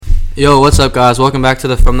Yo, what's up, guys? Welcome back to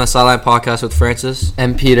the From the Sideline podcast with Francis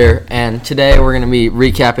and Peter. And today we're going to be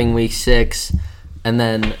recapping Week 6 and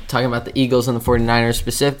then talking about the Eagles and the 49ers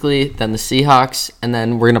specifically, then the Seahawks, and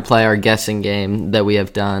then we're going to play our guessing game that we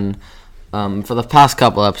have done for the past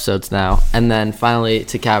couple episodes now. And then finally,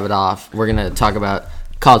 to cap it off, we're going to talk about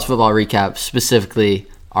college football recap, specifically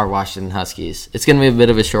our Washington Huskies. It's going to be a bit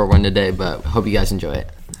of a short one today, but hope you guys enjoy it.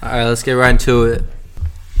 All right, let's get right into it.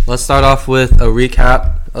 Let's start off with a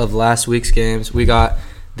recap of last week's games. We got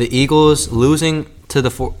the Eagles losing to the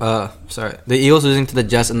Eagles losing to the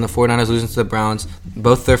Jets and the 49ers losing to the Browns,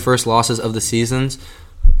 both their first losses of the seasons.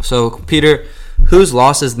 So, Peter, whose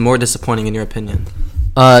loss is more disappointing in your opinion?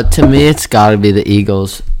 To me, it's got to be the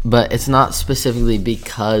Eagles, but it's not specifically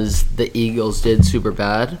because the Eagles did super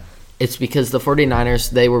bad. It's because the 49ers,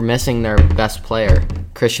 they were missing their best player,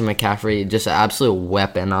 Christian McCaffrey, just an absolute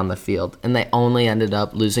weapon on the field, and they only ended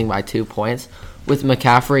up losing by 2 points. With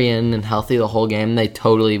McCaffrey in and healthy the whole game, they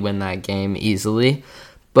totally win that game easily.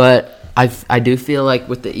 But I do feel like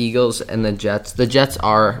with the Eagles and the Jets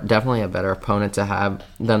are definitely a better opponent to have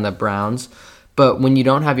than the Browns. But when you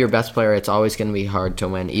don't have your best player, it's always going to be hard to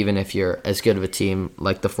win, even if you're as good of a team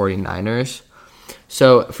like the 49ers.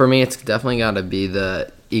 So for me, it's definitely got to be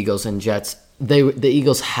the Eagles and Jets. The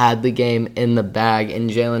Eagles had the game in the bag, and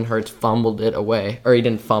Jalen Hurts fumbled it away. Or he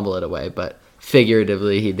didn't fumble it away, but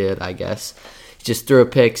figuratively he did, I guess. He just threw a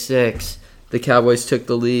pick six. The Cowboys took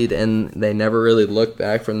the lead, and they never really looked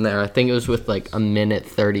back from there. I think it was with like a minute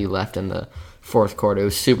 30 left in the fourth quarter. It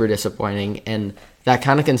was super disappointing, and that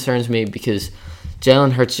kind of concerns me because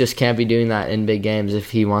Jalen Hurts just can't be doing that in big games if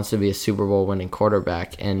he wants to be a Super Bowl winning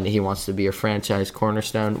quarterback and he wants to be a franchise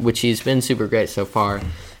cornerstone, which he's been super great so far.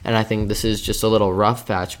 And I think this is just a little rough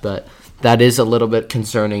patch, but that is a little bit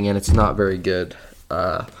concerning, and it's not very good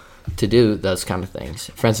to do those kind of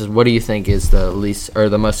things. Francis, what do you think is the least or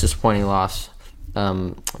the most disappointing loss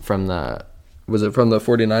was it from the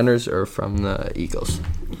 49ers or from the Eagles?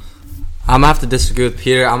 I'm going to have to disagree with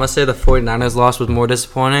Peter. I'm going to say the 49ers loss was more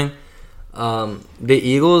disappointing. The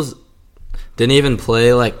Eagles didn't even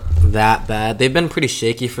play like that bad. They've been pretty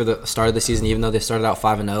shaky for the start of the season, even though they started out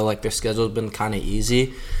 5-0. Like their schedule's been kind of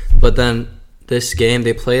easy, but then this game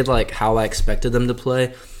they played like how I expected them to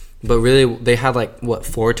play. But really, they had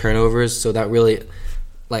 4 turnovers, so that really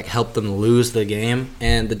helped them lose the game.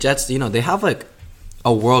 And the Jets, they have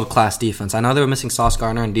a world class defense. I know they were missing Sauce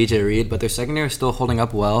Gardner and DJ Reed, but their secondary is still holding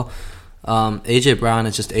up well. A.J. Brown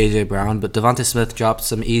is just A.J. Brown, but Devontae Smith dropped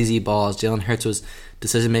some easy balls. Jalen Hurts'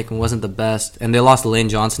 decision-making wasn't the best, and they lost Lane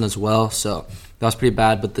Johnson as well, so that was pretty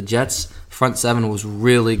bad. But the Jets' front seven was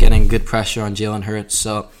really getting good pressure on Jalen Hurts,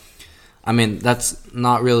 so, I mean, that's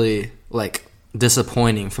not really,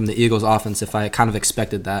 disappointing from the Eagles' offense if I kind of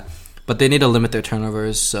expected that. But they need to limit their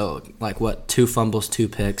turnovers, so, 2 fumbles, 2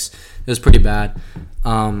 picks. It was pretty bad.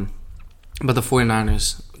 But the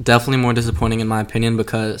 49ers, definitely more disappointing in my opinion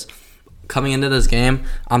because coming into this game,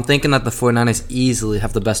 I'm thinking that the 49ers easily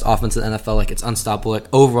have the best offense in the NFL. It's unstoppable.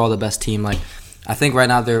 Overall, the best team. I think right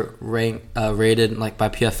now they're rated by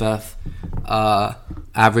PFF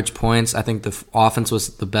average points. I think the offense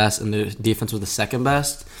was the best and the defense was the second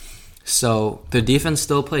best. So their defense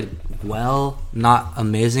still played well, not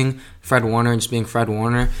amazing. Fred Warner just being Fred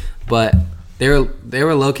Warner, but they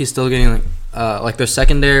were low-key still getting their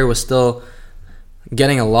secondary was still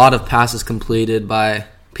getting a lot of passes completed by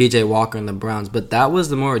P.J. Walker and the Browns, but that was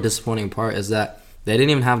the more disappointing part is that they didn't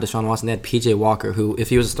even have Deshaun Watson. They had P.J. Walker, who, if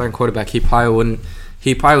he was a starting quarterback, he probably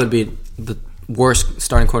would be the worst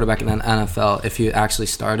starting quarterback in the NFL if he actually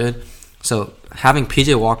started. So having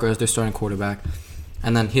P.J. Walker as their starting quarterback,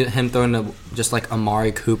 and then him throwing to just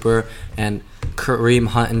Amari Cooper and Kareem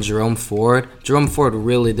Hunt and Jerome Ford. Jerome Ford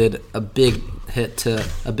really did a big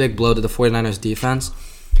blow to the 49ers defense,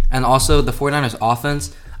 and also the 49ers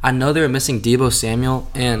offense. I know they were missing Deebo Samuel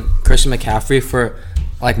and Christian McCaffrey for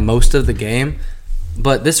most of the game,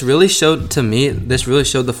 but this really showed the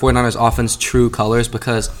 49ers offense true colors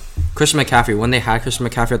because Christian McCaffrey, when they had Christian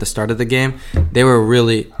McCaffrey at the start of the game,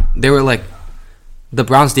 the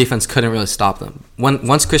Browns defense couldn't really stop them.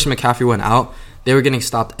 Once Christian McCaffrey went out, they were getting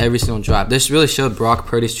stopped every single drive. This really showed Brock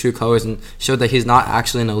Purdy's true colors and showed that he's not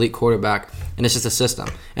actually an elite quarterback, and it's just a system.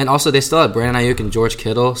 And also, they still had Brandon Ayuk and George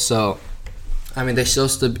Kittle, so I mean, they still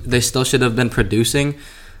should have been producing.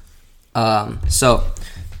 So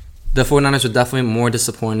the 49ers were definitely more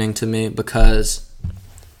disappointing to me because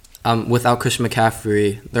without Christian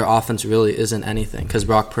McCaffrey, their offense really isn't anything because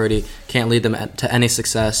Brock Purdy can't lead them to any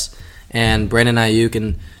success, and Brandon Ayuk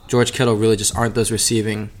and George Kittle really just aren't those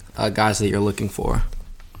receiving guys that you're looking for.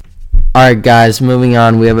 All right, guys, moving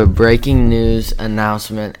on. We have a breaking news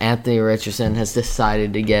announcement. Anthony Richardson has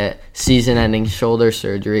decided to get season-ending shoulder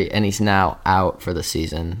surgery, and he's now out for the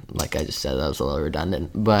season. Like I just said, that was a little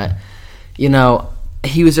redundant. But,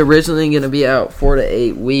 he was originally going to be out 4 to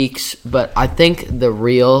 8 weeks, but I think the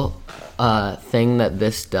real thing that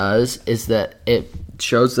this does is that it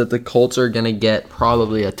shows that the Colts are going to get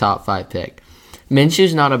probably a top 5 pick.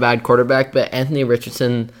 Minshew's not a bad quarterback, but Anthony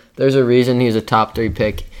Richardson, there's a reason he's a top 3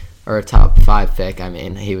 pick. Or a top 5 pick. I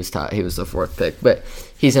mean, he was the 4th pick. But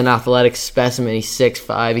he's an athletic specimen. He's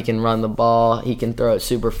 6'5". He can run the ball. He can throw it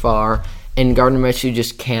super far. And Gardner Minshew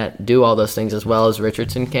just can't do all those things as well as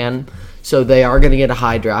Richardson can. So they are going to get a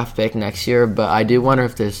high draft pick next year. But I do wonder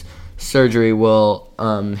if this surgery will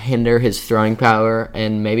hinder his throwing power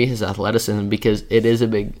and maybe his athleticism, because it is a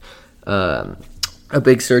big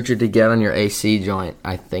surgery to get on your AC joint,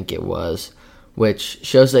 I think it was, which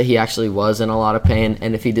shows that he actually was in a lot of pain.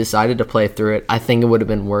 And if he decided to play through it, I think it would have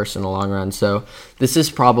been worse in the long run. So this is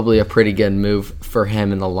probably a pretty good move for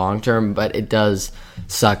him in the long term, but it does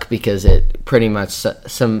suck because it pretty much I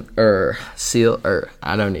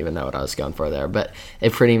don't even know what I was going for there, but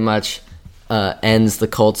it pretty much ends the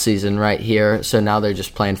Colts season right here. So now they're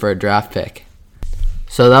just playing for a draft pick.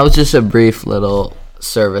 So that was just a brief little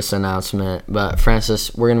service announcement. But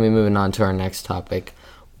Francis, we're going to be moving on to our next topic.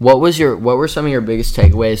 What were some of your biggest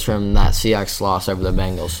takeaways from that Seahawks loss over the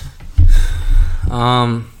Bengals?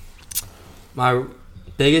 My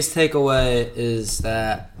biggest takeaway is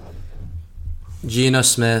that Geno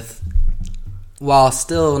Smith, while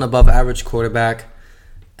still an above-average quarterback,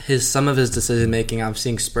 some of his decision-making, I'm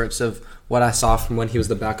seeing spurts of what I saw from when he was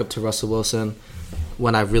the backup to Russell Wilson,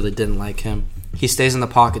 when I really didn't like him. He stays in the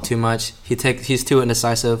pocket too much. He's too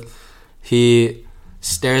indecisive. He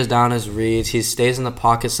stares down his reads. He stays in the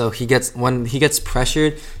pocket, so when he gets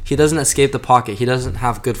pressured, he doesn't escape the pocket. He doesn't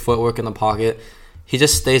have good footwork in the pocket. He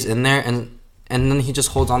just stays in there, and then he just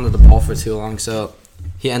holds on to the ball for too long. So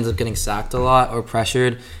he ends up getting sacked a lot or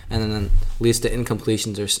pressured, and then leads to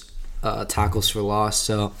incompletions or tackles for loss.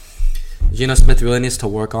 So Geno Smith really needs to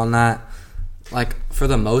work on that. Like, for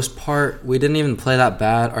the most part, we didn't even play that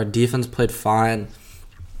bad. Our defense played fine.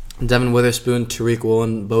 Devin Witherspoon, Tariq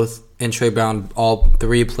Woolen, both, and Trey Brown, all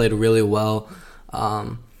three played really well.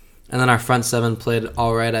 And then our front seven played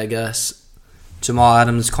all right, I guess. Jamal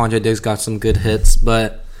Adams, Quandre Diggs got some good hits.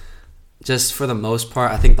 But just for the most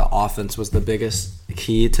part, I think the offense was the biggest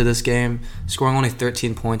key to this game. Scoring only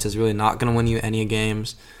 13 points is really not going to win you any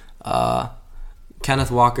games.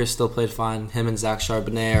 Kenneth Walker still played fine. Him and Zach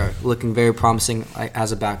Charbonnet are looking very promising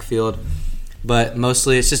as a backfield. But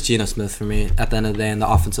mostly it's just Geno Smith for me at the end of the day and the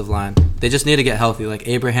offensive line. They just need to get healthy. Like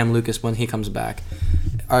Abraham Lucas, when he comes back,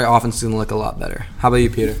 our offense is going to look a lot better. How about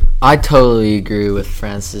you, Peter? I totally agree with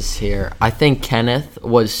Francis here. I think Kenneth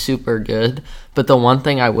was super good, but the one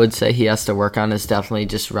thing I would say he has to work on is definitely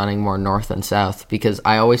just running more north and south, because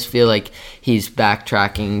I always feel like he's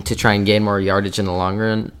backtracking to try and gain more yardage in the long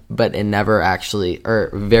run, but it never actually,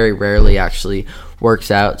 or very rarely actually,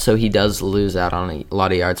 works out, so he does lose out on a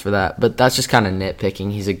lot of yards for that. But that's just kind of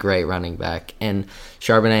nitpicking. He's a great running back, and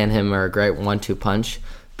Charbonnet and him are a great 1-2 punch.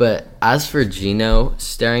 But as for Geno,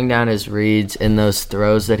 staring down his reads and those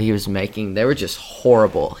throws that he was making, they were just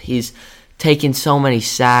horrible. He's taking so many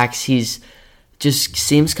sacks. He's just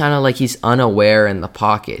seems kind of like he's unaware in the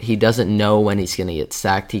pocket. He doesn't know when he's going to get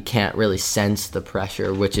sacked. He can't really sense the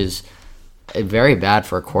pressure, which is very bad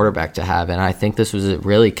for a quarterback to have. And I think this was a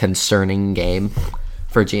really concerning game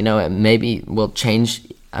for Geno. It maybe will change.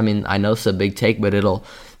 I mean, I know it's a big take, but it'll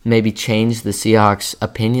maybe change the Seahawks'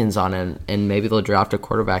 opinions on him, and maybe they'll draft a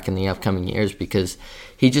quarterback in the upcoming years, because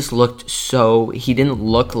he just looked he didn't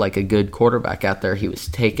look like a good quarterback out there. He was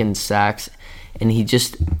taking sacks, and he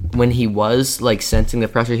just, when he was like sensing the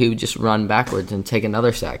pressure, he would just run backwards and take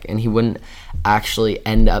another sack, and he wouldn't actually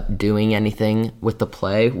end up doing anything with the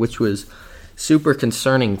play, which was super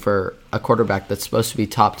concerning for a quarterback that's supposed to be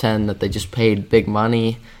top 10, that they just paid big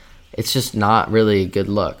money. It's just not really a good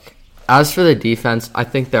look. As for the defense, I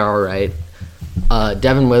think they're all right.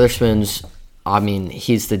 Devin Witherspoon's,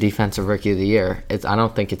 he's the defensive rookie of the year. I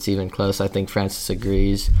don't think it's even close. I think Francis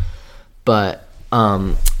agrees. But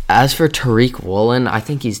as for Tariq Woolen, I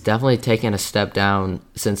think he's definitely taken a step down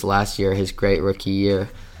since last year, his great rookie year.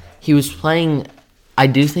 He was playing, I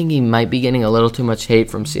do think he might be getting a little too much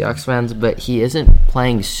hate from Seahawks fans, but he isn't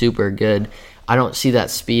playing super good. I don't see that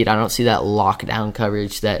speed. I don't see that lockdown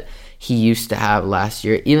coverage that he used to have last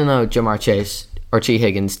year. Even though Jamar Chase or T.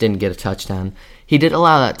 Higgins didn't get a touchdown, he did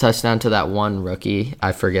allow that touchdown to that one rookie.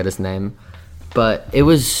 I forget his name. But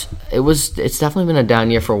it's definitely been a down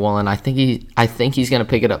year for Woolen. I think he's going to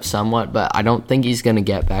pick it up somewhat, but I don't think he's going to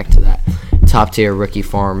get back to that top tier rookie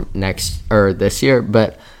form this year.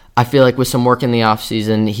 But I feel like with some work in the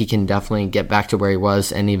offseason, he can definitely get back to where he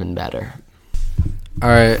was and even better. All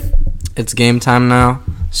right, it's game time now.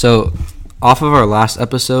 So off of our last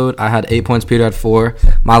episode, I had 8 points. Peter had 4.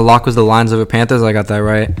 My lock was the Lions over Panthers. I got that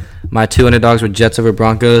right. My 2 underdogs were Jets over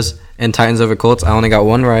Broncos and Titans over Colts. I only got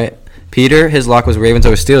 1 right. Peter, his lock was Ravens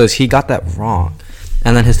over Steelers. He got that wrong.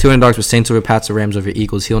 And then his 2 underdogs were Saints over Pats or Rams over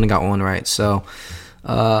Eagles. He only got 1 right. So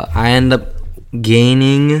I end up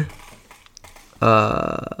gaining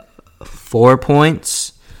 4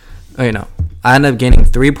 points. I end up gaining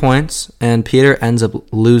 3 points, and Peter ends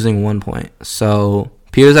up losing 1 point. So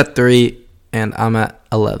Peter's at 3, and I'm at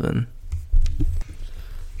 11.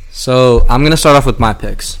 So I'm going to start off with my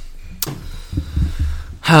picks.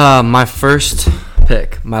 My first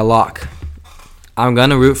pick, my lock. I'm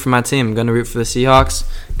going to root for my team. I'm going to root for the Seahawks.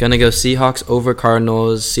 Going to go Seahawks over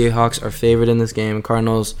Cardinals. Seahawks are favored in this game.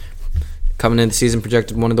 Cardinals coming into the season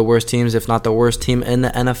projected one of the worst teams, if not the worst team in the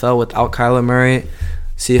NFL without Kyler Murray.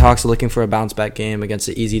 Seahawks are looking for a bounce-back game against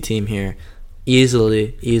an easy team here.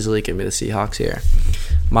 Easily give me the Seahawks here.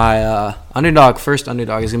 My first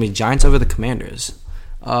underdog is going to be Giants over the Commanders.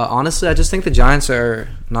 Honestly, I just think the Giants are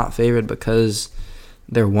not favored because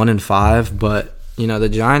they're 1-5, but the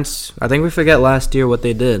Giants, I think we forget last year what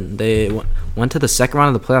they did. They went to the second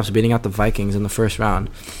round of the playoffs, beating out the Vikings in the first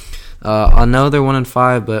round. I know they're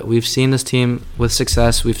 1-5, but we've seen this team with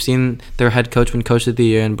success. We've seen their head coach win Coach of the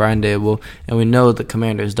Year in Brian Daboll, and we know the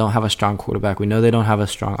Commanders don't have a strong quarterback. We know they don't have a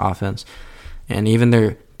strong offense, and even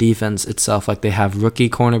their defense itself, like they have rookie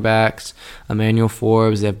cornerbacks, Emmanuel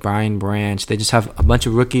Forbes, they have Brian Branch. They just have a bunch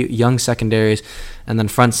of rookie young secondaries, and then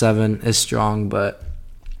front seven is strong, but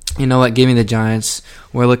you know what? Give me the Giants.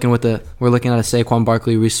 We're looking at a Saquon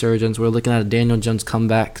Barkley resurgence. We're looking at a Daniel Jones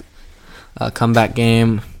comeback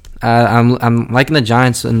game. I'm liking the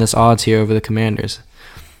Giants in this odds here over the Commanders.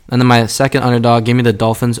 And then my second underdog, give me the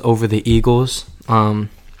Dolphins over the Eagles. A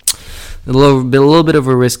little bit of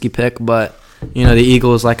a risky pick, but the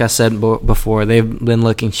Eagles, like I said before, they've been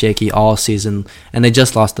looking shaky all season, and they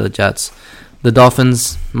just lost to the Jets. The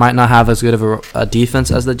Dolphins might not have as good of a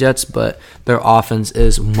defense as the Jets, but their offense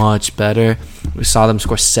is much better. We saw them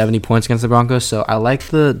score 70 points against the Broncos, so I like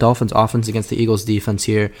the Dolphins' offense against the Eagles' defense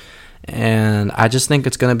here. And I just think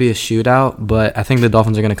it's going to be a shootout, but I think the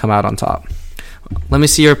Dolphins are going to come out on top. Let me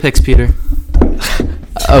see your picks, Peter.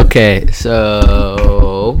 Okay,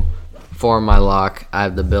 so for my lock, I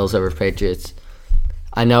have the Bills over Patriots.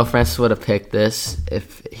 I know Francis would have picked this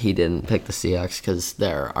if he didn't pick the Seahawks because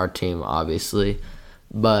they're our team, obviously.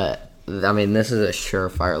 But, this is a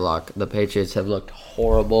surefire lock. The Patriots have looked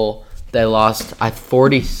horrible. They lost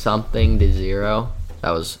 40-something to 0.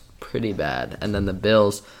 That was pretty bad. And then the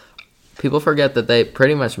Bills, people forget that they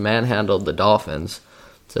pretty much manhandled the Dolphins.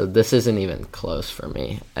 So this isn't even close for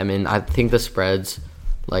me. I think the spread's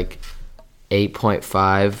like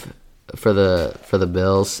 8.5 for the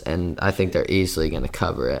Bills, and I think they're easily going to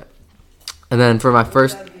cover it. And then for my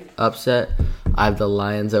first upset, I have the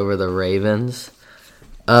Lions over the Ravens.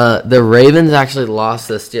 The Ravens actually lost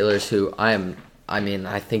the Steelers, who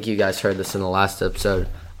I think you guys heard this in the last episode.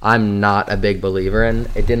 I'm not a big believer in.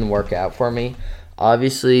 It didn't work out for me,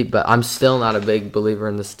 obviously, but I'm still not a big believer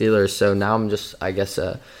in the Steelers, so now I'm just, I guess,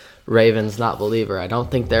 a Ravens not believer. I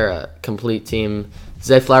don't think they're a complete team.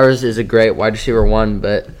 Zay Flowers is a great wide receiver 1,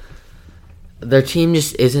 but their team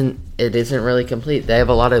just isn't really complete. They have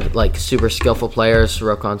a lot of super skillful players,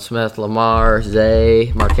 Roquan Smith, Lamar,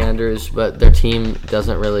 Zay, Mark Andrews, but their team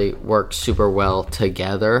doesn't really work super well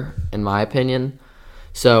together, in my opinion.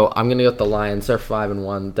 So I'm going to go with the Lions. They're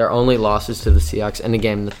 5-1. Their only losses to the Seahawks in a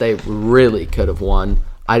game that they really could have won.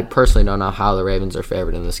 I personally don't know how the Ravens are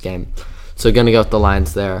favored in this game. So going to go with the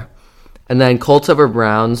Lions there. And then Colts over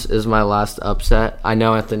Browns is my last upset. I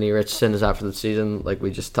know Anthony Richardson is out for the season, like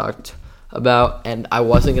we just talked about, and I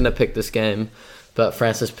wasn't going to pick this game, but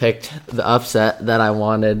Francis picked the upset that I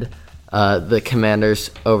wanted, the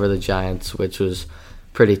Commanders over the Giants, which was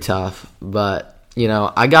pretty tough. But,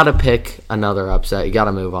 I got to pick another upset. You got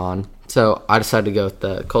to move on. So I decided to go with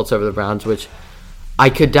the Colts over the Browns, which I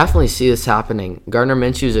could definitely see this happening. Gardner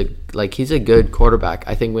Minshew's he's a good quarterback.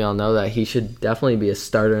 I think we all know that. He should definitely be a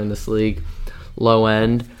starter in this league, low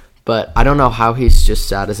end. But I don't know how he's just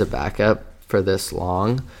sat as a backup for this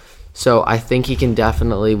long. So I think he can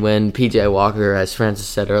definitely win. P.J. Walker, as Francis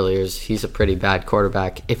said earlier, he's a pretty bad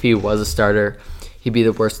quarterback. If he was a starter, he'd be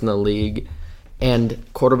the worst in the league. And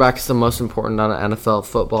quarterback is the most important on an NFL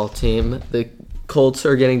football team. The Colts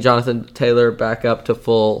are getting Jonathan Taylor back up to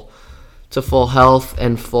full to full health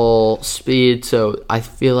and full speed. So I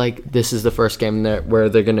feel like this is the first game where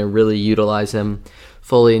they're going to really utilize him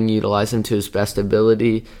fully and utilize him to his best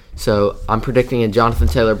ability. So I'm predicting a Jonathan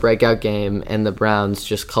Taylor breakout game, and the Browns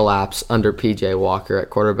just collapse under P.J. Walker at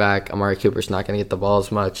quarterback. Amari Cooper's not going to get the ball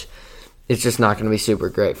as much. It's just not going to be super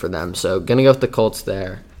great for them. So going to go with the Colts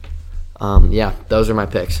there. Those are my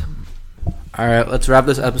picks. All right, let's wrap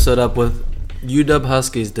this episode up with UW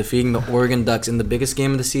Huskies defeating the Oregon Ducks in the biggest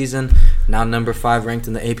game of the season, now number 5 ranked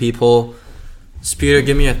in the AP poll. Peter,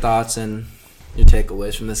 give me your thoughts and your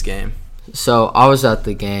takeaways from this game. So I was at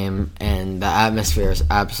the game, and the atmosphere is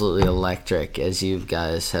absolutely electric, as you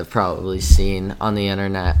guys have probably seen on the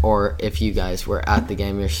internet, or if you guys were at the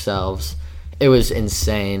game yourselves. It was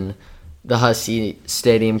insane. The Husky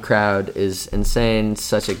Stadium crowd is insane.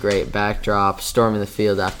 Such a great backdrop, storming the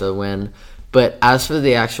field after the win. But as for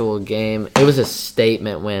the actual game, it was a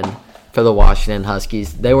statement win for the Washington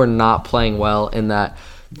Huskies. They were not playing well in that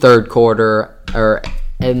third quarter, or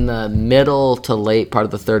in the middle to late part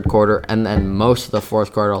of the third quarter, and then most of the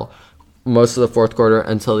fourth quarter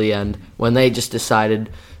until the end, when they just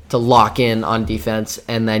decided to lock in on defense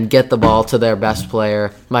and then get the ball to their best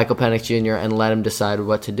player, Michael Penix Jr., and let him decide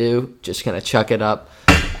what to do. Just kind of chuck it up,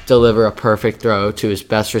 deliver a perfect throw to his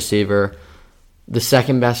best receiver. The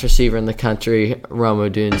second best receiver in the country, Rome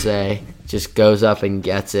Odunze, just goes up and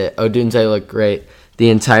gets it. Odunze looked great the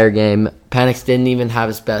entire game. Penix didn't even have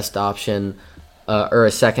his best option, or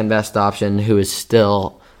a second best option, who is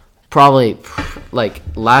still probably, like,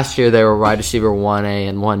 last year they were wide receiver 1A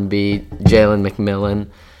and 1B, Jalen McMillan.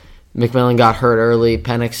 McMillan got hurt early.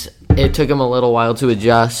 Penix, it took him a little while to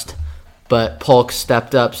adjust, but Polk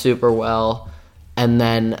stepped up super well. And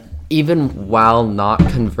then even while not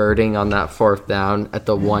converting on that fourth down at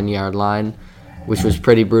the 1-yard line, which was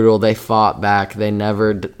pretty brutal, they fought back. They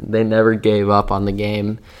never gave up on the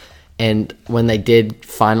game. And when they did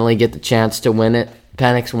finally get the chance to win it,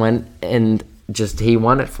 Penix went and he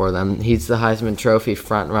won it for them. He's the Heisman Trophy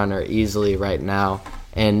front runner easily right now.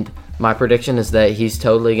 And my prediction is that he's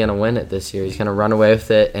totally going to win it this year. He's going to run away with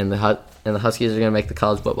it, and the Huskies are going to make the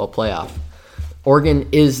college football playoff. Oregon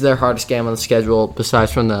is their hardest game on the schedule,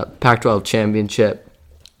 besides from the Pac-12 championship,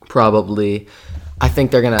 probably. I think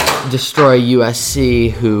they're going to destroy USC,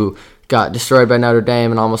 who got destroyed by Notre Dame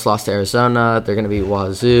and almost lost to Arizona. They're going to beat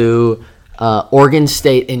Wazoo. Oregon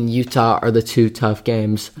State and Utah are the 2 tough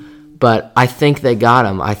games, but I think they got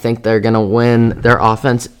them. I think they're going to win. Their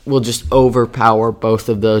offense will just overpower both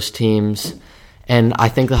of those teams, and I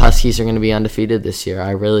think the Huskies are going to be undefeated this year.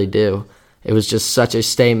 I really do. It was just such a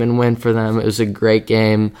statement win for them. It was a great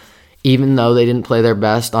game. Even though they didn't play their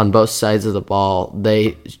best on both sides of the ball,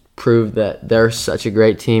 they proved that they're such a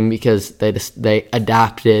great team because they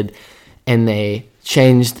adapted and they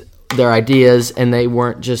changed their ideas, and they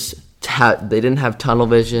weren't just they didn't have tunnel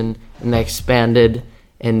vision, and they expanded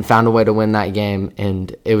and found a way to win that game,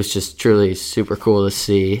 and it was just truly super cool to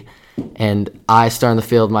see. And I started the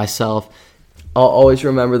field myself. I'll always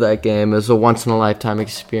remember that game. It was a once-in-a-lifetime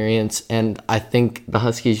experience, and I think the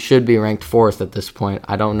Huskies should be ranked 4th at this point.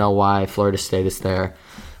 I don't know why Florida State is there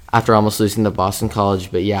after almost losing to Boston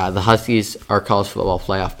College, but yeah, the Huskies are college football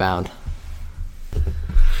playoff bound.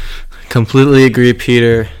 Completely agree,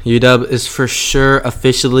 Peter. UW is for sure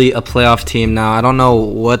officially a playoff team now. I don't know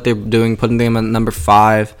what they're doing, putting them at number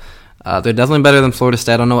 5. They're definitely better than Florida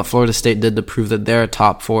State. I don't know what Florida State did to prove that they're a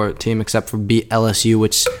top 4 team, except for beat LSU,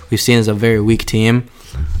 which we've seen as a very weak team.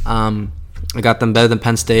 I got them better than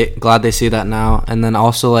Penn State. Glad they see that now. And then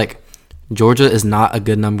also, Georgia is not a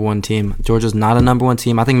good number 1 team. Georgia's not a number 1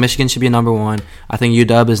 team. I think Michigan should be a number 1. I think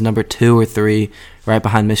UW is number 2 or 3, right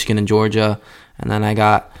behind Michigan and Georgia. And then I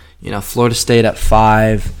got Florida State at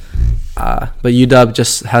 5. But UW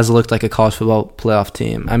just has looked like a college football playoff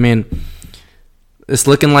team. I mean, it's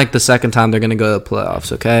looking like the second time they're going to go to the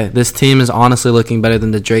playoffs, okay? This team is honestly looking better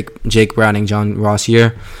than the Jake Browning, John Ross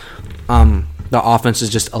year. The offense is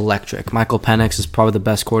just electric. Michael Penix is probably the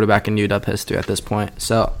best quarterback in UW history at this point.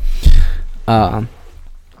 So,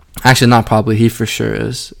 actually, not probably. He for sure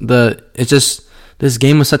is. This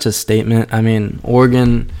game was such a statement. I mean,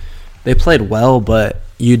 Oregon, they played well, but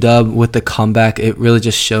UW with the comeback, it really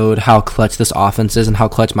just showed how clutch this offense is and how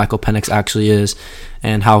clutch Michael Penix actually is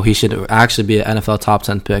and how he should actually be an NFL top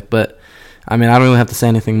 10 pick. But, I mean, I don't really have to say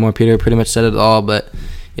anything more. Peter pretty much said it all. But,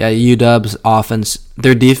 yeah, UW's offense,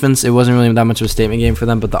 their defense, it wasn't really that much of a statement game for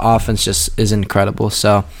them, but the offense just is incredible.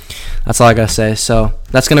 So that's all I got to say. So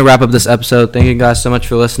that's going to wrap up this episode. Thank you guys so much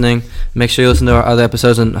for listening. Make sure you listen to our other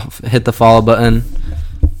episodes and hit the follow button.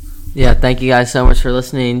 Yeah, thank you guys so much for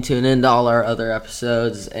listening. Tune in to all our other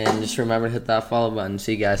episodes, and just remember to hit that follow button.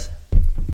 See you guys.